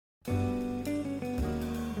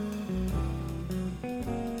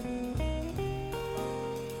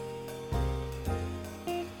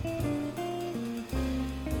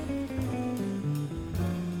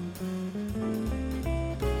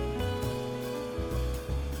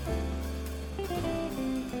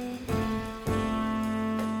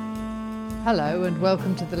Hello and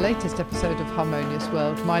welcome to the latest episode of Harmonious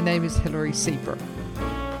World. My name is Hilary Seabrook.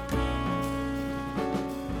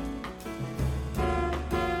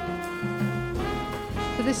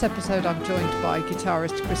 For this episode I'm joined by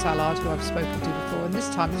guitarist Chris Allard, who I've spoken to before, and this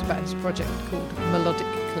time it's about his project called Melodic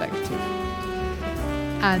Collective.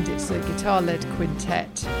 And it's a guitar-led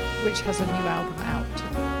quintet which has a new album out.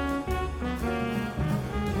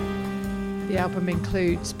 The album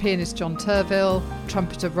includes pianist John Turville,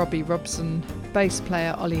 trumpeter Robbie Robson, bass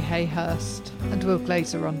player Ollie Hayhurst, and Will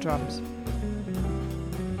Glazer on drums.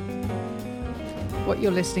 What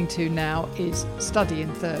you're listening to now is Study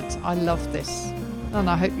in Thirds. I love this, and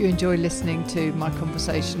I hope you enjoy listening to my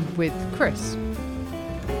conversation with Chris.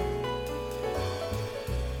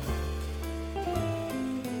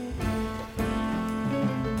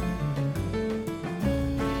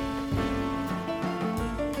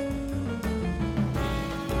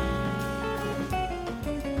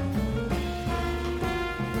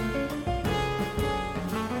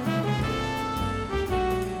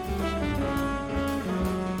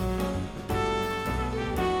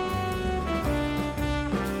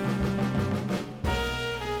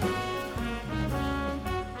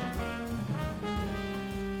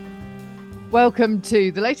 Welcome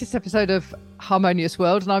to the latest episode of Harmonious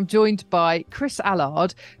World, and I'm joined by Chris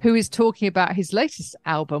Allard, who is talking about his latest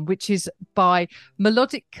album, which is by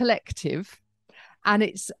Melodic Collective, and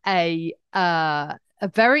it's a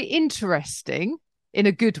very interesting, in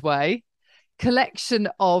a good way, collection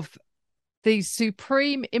of these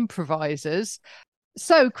supreme improvisers.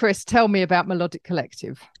 So, Chris, tell me about Melodic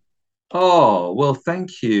Collective. Oh, well,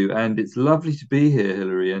 thank you. And it's lovely to be here,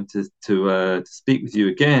 Hilary, and to speak with you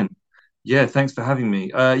again. Yeah, thanks for having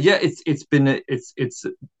me. It's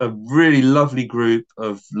a really lovely group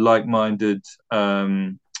of like-minded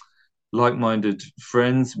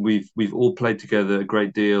friends. We've all played together a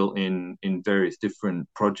great deal in various different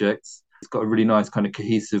projects. It's got a really nice kind of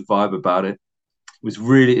cohesive vibe about it.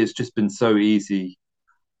 It's just been so easy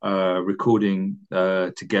recording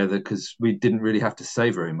together because we didn't really have to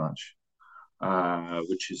say very much,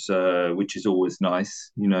 which is always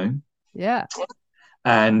nice, you know. Yeah.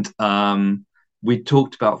 And we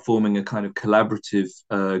talked about forming a kind of collaborative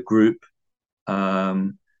group,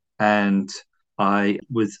 and I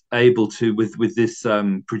was able to, with this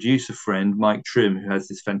producer friend Mike Trim, who has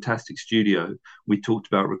this fantastic studio. We talked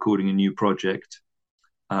about recording a new project.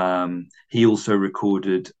 He also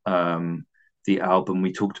recorded the album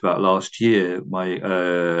we talked about last year, my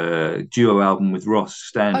duo album with Ross Oh,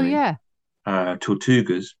 Stanley, yeah.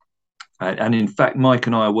 Tortugas. And in fact, Mike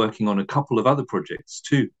and I are working on a couple of other projects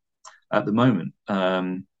too at the moment.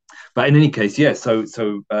 But in any case, yeah. So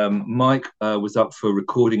Mike was up for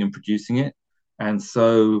recording and producing it, and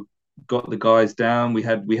so got the guys down. We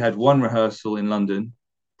had one rehearsal in London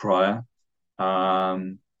prior. I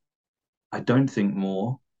don't think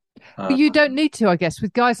more. But you don't need to, I guess,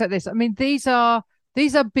 with guys like this. I mean, these are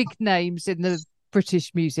big names in the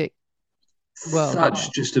British music world.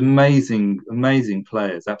 Such just amazing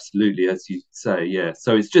players, absolutely, as you say. Yeah,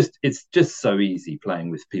 so it's just so easy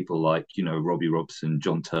playing with people like, you know, Robbie Robson,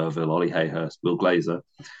 John Turville, Ollie Hayhurst, Will Glazer,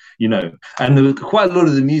 you know. And there was quite a lot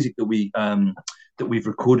of the music that we've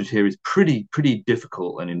recorded here is pretty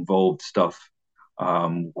difficult and involved stuff,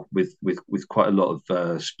 with quite a lot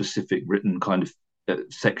of specific written kind of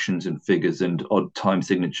sections and figures and odd time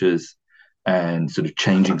signatures and sort of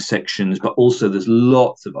changing sections, but also there's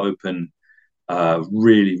lots of open,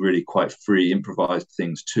 really quite free improvised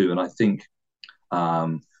things too. And I think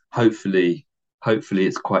hopefully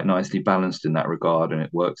it's quite nicely balanced in that regard, and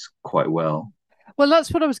it works quite well. Well,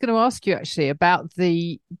 that's what I was going to ask you actually about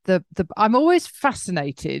the I'm always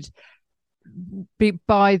fascinated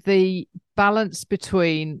by the balance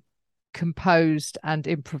between composed and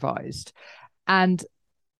improvised, and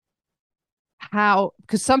how,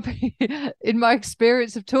 because some in my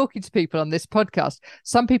experience of talking to people on this podcast,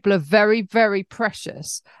 some people are very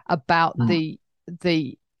precious about the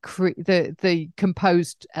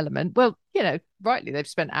composed element. Well, you know, rightly, they've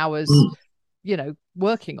spent hours you know,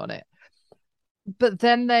 working on it, but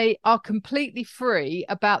then they are completely free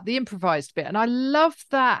about the improvised bit. And I love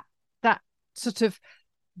that sort of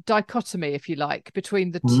dichotomy, if you like,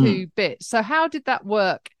 between the two bits. So how did that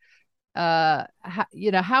work?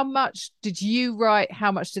 You know, how much did you write?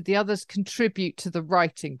 How much did the others contribute to the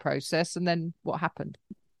writing process? And then what happened?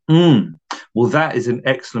 Well, that is an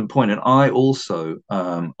excellent point. And I also,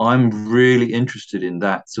 I'm really interested in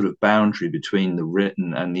that sort of boundary between the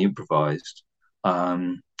written and the improvised.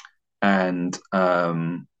 And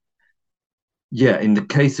yeah, in the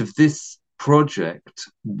case of this project,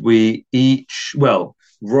 we each, well,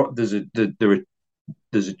 there are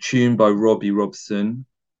there's a tune by Robbie Robson,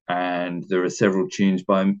 and there are several tunes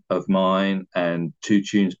of mine, and 2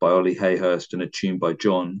 tunes by Ollie Hayhurst, and a tune by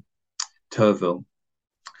John Turville.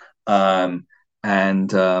 And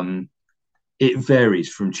it varies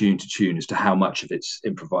from tune to tune as to how much of it's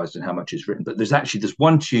improvised and how much is written. But there's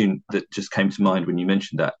one tune that just came to mind when you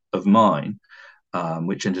mentioned that, of mine,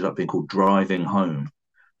 which ended up being called Driving Home,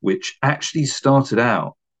 which actually started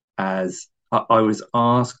out as I was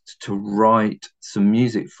asked to write some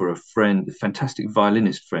music for a fantastic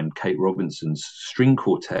violinist friend, Kate Robinson's string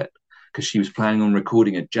quartet, because she was planning on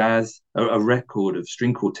recording a record of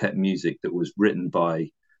string quartet music that was written by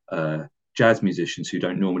jazz musicians who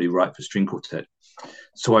don't normally write for string quartet.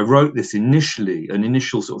 So I wrote an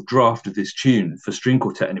initial sort of draft of this tune for string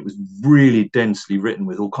quartet, and it was really densely written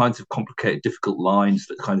with all kinds of complicated, difficult lines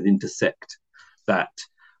that kind of intersect that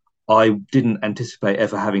I didn't anticipate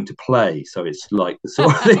ever having to play. So it's like the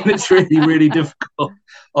sort of thing that's really, really difficult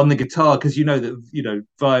on the guitar, because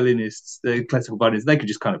violinists, the classical violinists, they could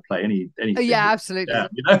just kind of play anything. Yeah, absolutely.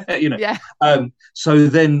 Yeah. So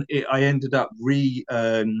then I ended up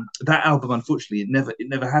that album. Unfortunately, it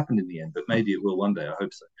never happened in the end, but maybe it will one day. I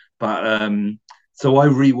hope so. But so I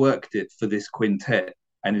reworked it for this quintet,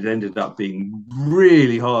 and it ended up being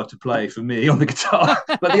really hard to play for me on the guitar.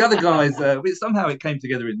 But the other guys, somehow it came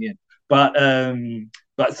together in the end.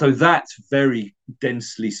 But so that's very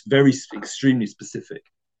densely, very extremely specific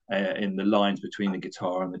in the lines between the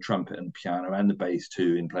guitar and the trumpet and the piano and the bass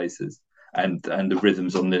too in places, and the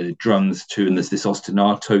rhythms on the drums too. And there's this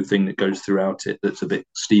ostinato thing that goes throughout it that's a bit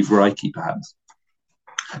Steve Reichy perhaps.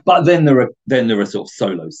 But then there are sort of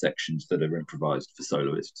solo sections that are improvised for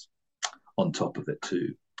soloists on top of it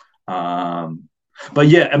too. But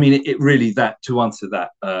yeah, I mean, it really, that to answer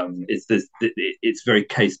that, it's very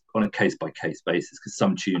on a case by case basis, because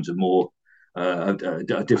some tunes are more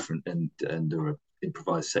are different, and there are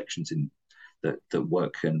improvised sections that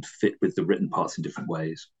work and fit with the written parts in different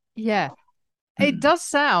ways. Yeah, it does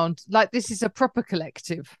sound like this is a proper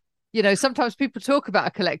collective. Sometimes people talk about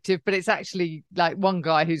a collective, but it's actually like one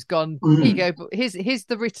guy who's gone, here you go, here's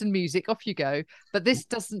the written music, off you go. But this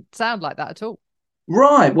doesn't sound like that at all.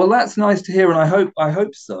 Right. Well, that's nice to hear, and I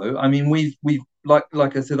hope so. I mean, we've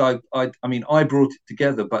like I said, I mean, I brought it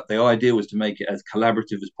together, but the idea was to make it as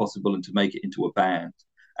collaborative as possible and to make it into a band,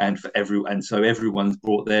 and so everyone's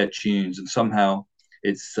brought their tunes, and somehow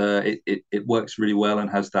it works really well and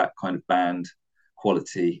has that kind of band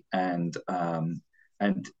quality, and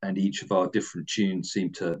each of our different tunes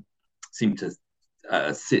seem to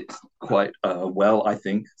sit quite well, I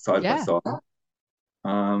think, side by side.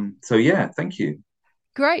 So yeah, thank you.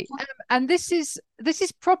 Great. And this is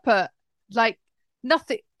proper, like,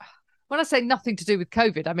 nothing. When I say nothing to do with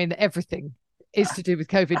COVID, I mean everything is to do with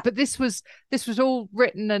COVID. But this was all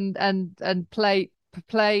written and played,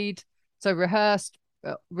 so rehearsed,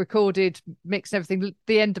 recorded, mixed, everything.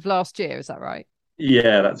 The end of last year, is that right?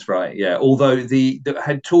 Yeah, that's right. Yeah, although the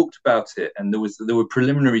had talked about it, and there were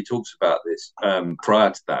preliminary talks about this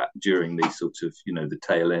prior to that, during the sort of the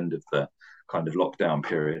tail end of the kind of lockdown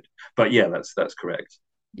period. But yeah, that's correct.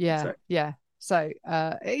 Yeah, yeah. So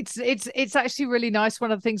it's actually really nice.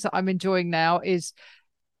 One of the things that I'm enjoying now is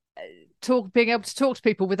being able to talk to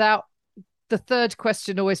people without the third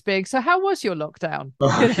question always being, so how was your lockdown?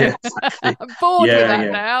 Oh, yeah, exactly. I'm bored with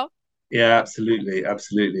that now. Yeah, absolutely.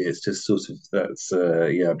 It's just sort of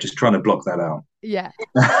I'm just trying to block that out. Yeah.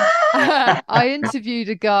 I interviewed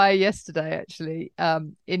a guy yesterday actually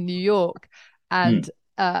in New York, and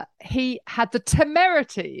he had the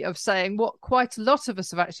temerity of saying what quite a lot of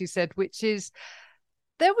us have actually said, which is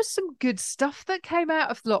there was some good stuff that came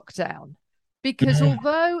out of lockdown, because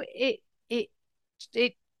although it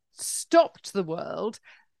stopped the world,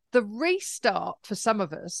 the restart for some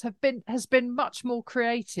of us has been much more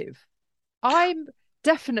creative. I'm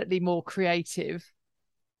definitely more creative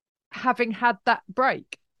having had that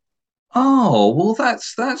break. Oh, well,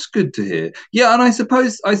 that's good to hear. Yeah, and I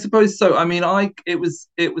suppose so. I mean, it was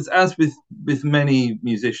as with many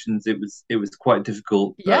musicians, it was quite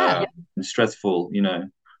difficult, and stressful,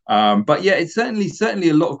 But yeah, it's certainly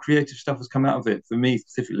a lot of creative stuff has come out of it for me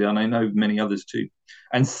specifically, and I know many others too.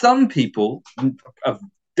 And some people,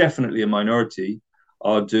 definitely a minority,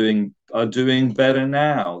 are doing better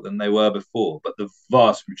now than they were before, but the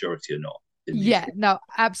vast majority are not. Yeah, no,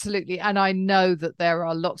 absolutely. And I know that there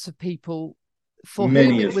are lots of people for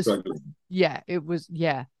whom it was struggling. Yeah, it was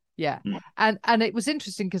yeah. And it was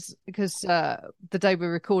interesting because the day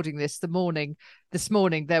we're recording this morning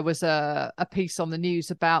there was a piece on the news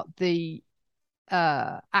about the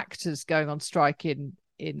actors going on strike in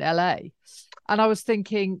in LA. And I was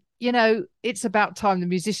thinking, it's about time the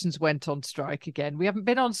musicians went on strike again. We haven't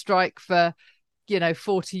been on strike for,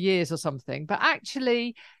 40 years or something. But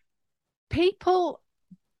actually, people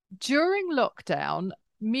during lockdown,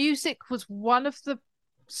 music was one of the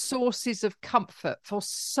sources of comfort for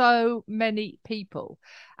so many people,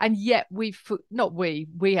 and yet we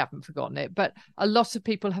haven't forgotten it, but a lot of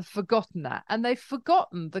people have forgotten that, and they've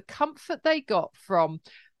forgotten the comfort they got from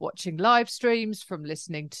watching live streams, from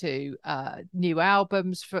listening to new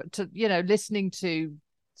albums, listening to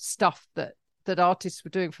stuff that artists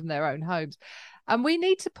were doing from their own homes. And we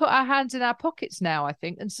need to put our hands in our pockets now, I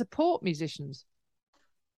think, and support musicians.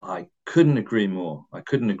 I couldn't agree more.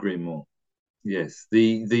 Yes,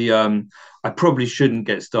 I probably shouldn't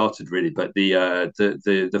get started really, but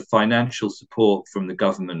the financial support from the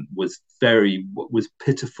government was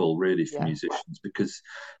pitiful really for musicians,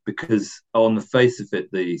 because on the face of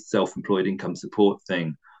it, the self-employed income support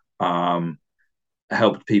thing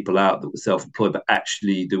helped people out that were self-employed, but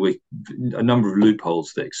actually there were a number of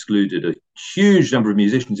loopholes that excluded a huge number of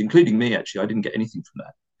musicians, including me. Actually, I didn't get anything from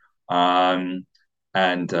that.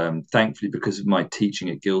 And thankfully, because of my teaching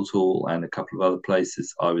at Guildhall and a couple of other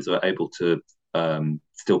places, I was able to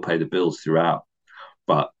still pay the bills throughout.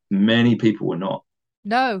 But many people were not.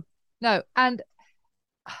 No. And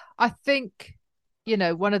I think,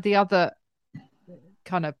 one of the other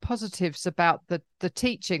kind of positives about the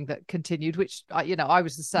teaching that continued, which, I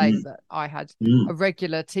was the same, that I had a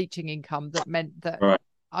regular teaching income that meant that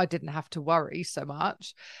I didn't have to worry so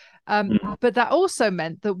much. But that also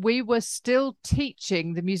meant that we were still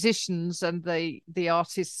teaching the musicians and the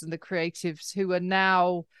artists and the creatives who are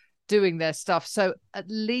now doing their stuff. So at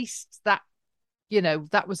least that,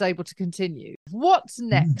 that was able to continue. What's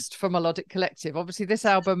next for Melodic Collective? Obviously, this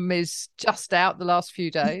album is just out the last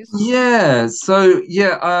few days. Yeah. So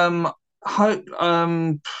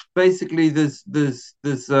basically there's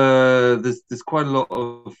quite a lot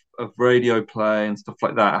of radio play and stuff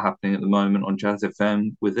like that happening at the moment on Jazz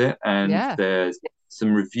FM with it, and there's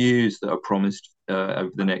some reviews that are promised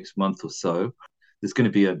over the next month or so. There's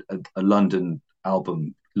going to be a London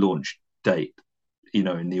album launch date,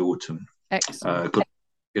 in the autumn. Excellent.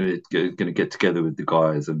 Going to get together with the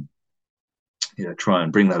guys and try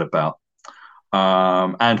and bring that about,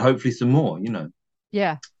 and hopefully some more.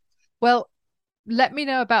 Yeah. Well, let me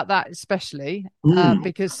know about that, especially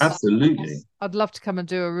because absolutely, I'd love to come and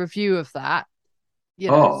do a review of that.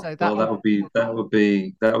 That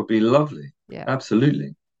would be lovely. Yeah,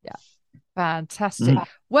 absolutely. Yeah, fantastic.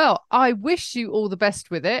 Well, I wish you all the best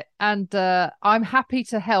with it, and I'm happy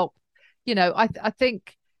to help. I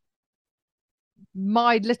think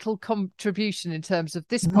my little contribution in terms of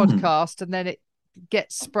this podcast, and then it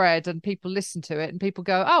gets spread and people listen to it and people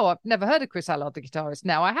go, oh, I've never heard of Chris Allard, the guitarist.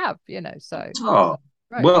 Now I have, so.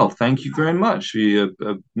 Right. Well, thank you very much. We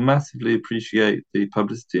massively appreciate the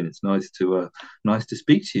publicity, and it's nice to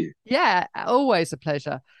speak to you. Yeah, always a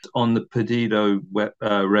pleasure. On the Perdido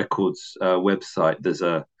Records website, there's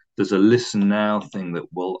a listen now thing that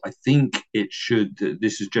I think it should.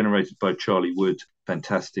 This is generated by Charlie Wood,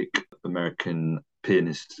 fantastic American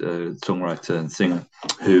pianist, songwriter, and singer,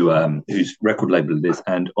 whose record label it is.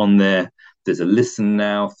 And on there's a listen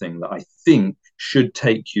now thing that I think should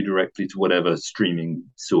take you directly to whatever streaming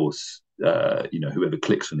source whoever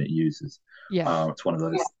clicks on it uses. It's one of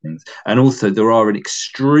those things. And also there are an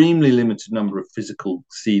extremely limited number of physical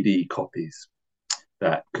CD copies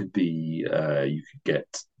that could be you could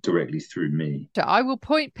get directly through me. I will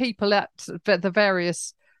point people at the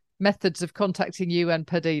various methods of contacting you and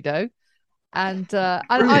Perdido. And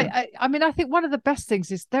I think one of the best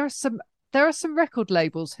things is there are some record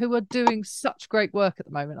labels who are doing such great work at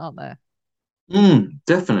the moment, aren't there?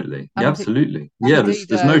 Definitely. Yeah, absolutely. Yeah,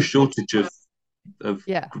 there's no shortage of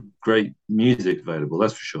great music available,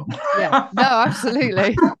 that's for sure. Yeah, no,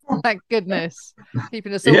 absolutely. Thank goodness.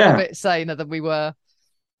 Keeping us all a bit saner than we were.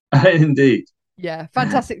 Indeed. Yeah,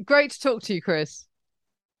 fantastic. Great to talk to you, Chris.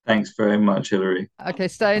 Thanks very much, Hilary. Okay,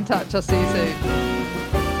 stay in touch. I'll see you soon.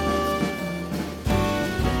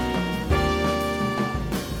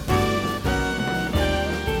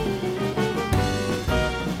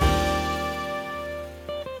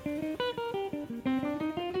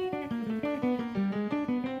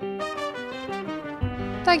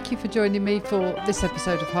 Thank you for joining me for this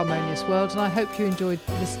episode of Harmonious World, and I hope you enjoyed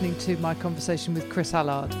listening to my conversation with Chris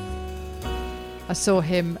Allard. I saw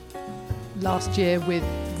him last year with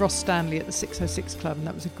Ross Stanley at the 606 Club, and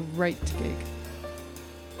that was a great gig.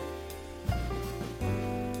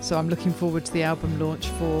 So I'm looking forward to the album launch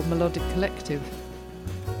for Melodic Collective.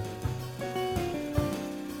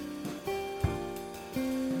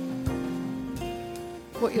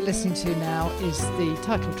 what you're listening to now is the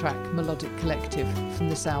title track, Melodic Collective, from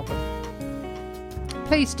this album.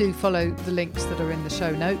 Please do follow the links that are in the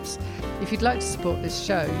show notes. If you'd like to support this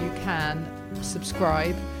show, you can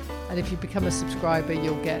subscribe, and if you become a subscriber,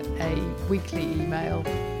 you'll get a weekly email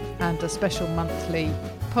and a special monthly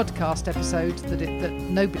podcast episode that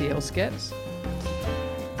nobody else gets.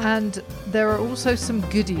 And there are also some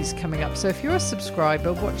goodies coming up. So if you're a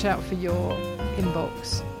subscriber, watch out for your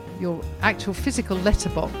inbox. Your actual physical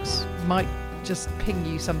letterbox might just ping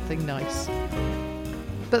you something nice.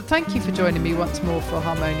 But thank you for joining me once more for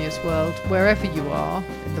Harmonious World. Wherever you are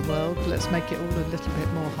in the world, let's make it all a little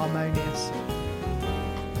bit more harmonious.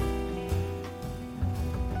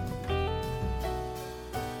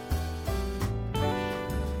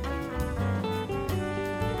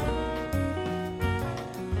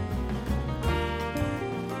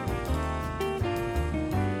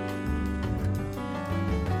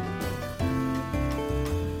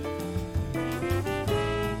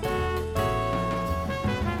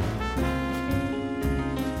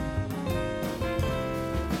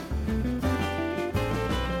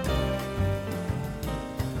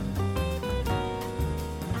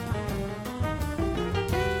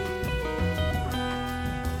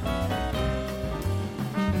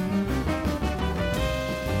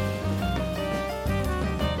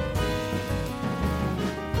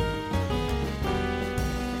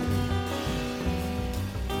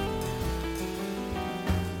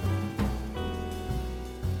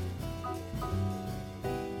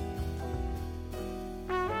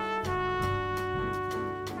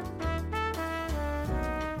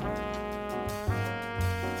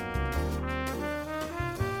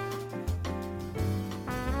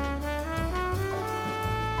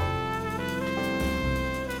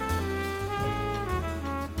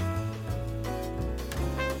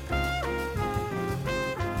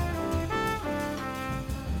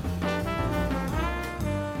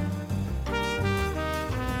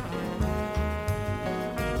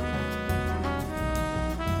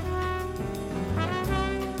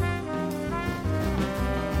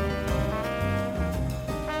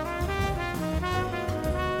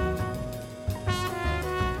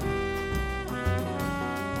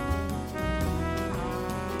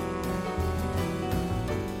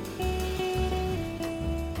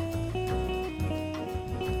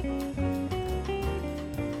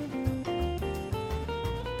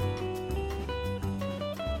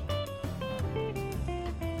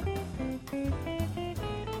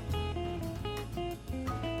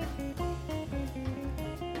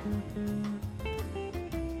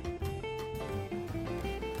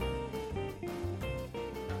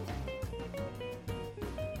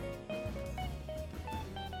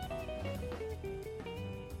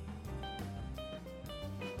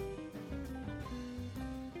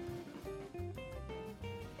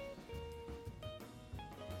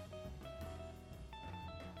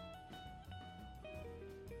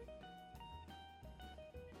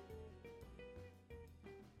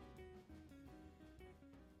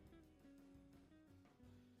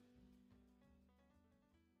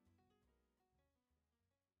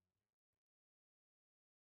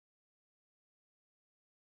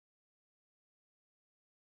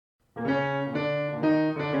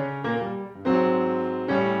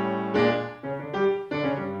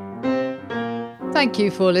 Thank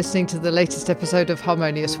you for listening to the latest episode of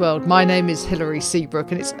Harmonious World. My name is Hilary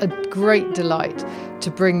Seabrook, and it's a great delight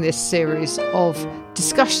to bring this series of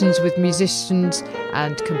discussions with musicians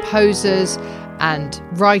and composers and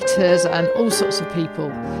writers and all sorts of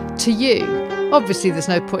people to you. Obviously, there's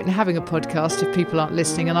no point in having a podcast if people aren't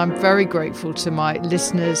listening, and I'm very grateful to my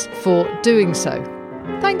listeners for doing so.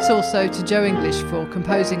 Thanks also to Joe English for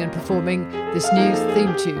composing and performing this new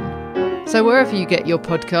theme tune. So wherever you get your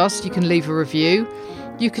podcast, you can leave a review.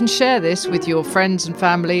 You can share this with your friends and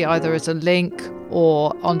family, either as a link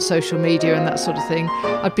or on social media and that sort of thing.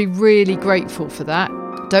 I'd be really grateful for that.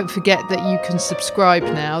 Don't forget that you can subscribe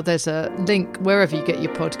now. There's a link wherever you get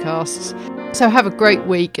your podcasts. So have a great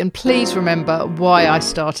week, and please remember why I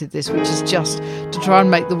started this, which is just to try and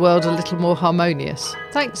make the world a little more harmonious.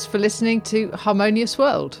 Thanks for listening to Harmonious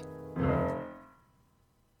World.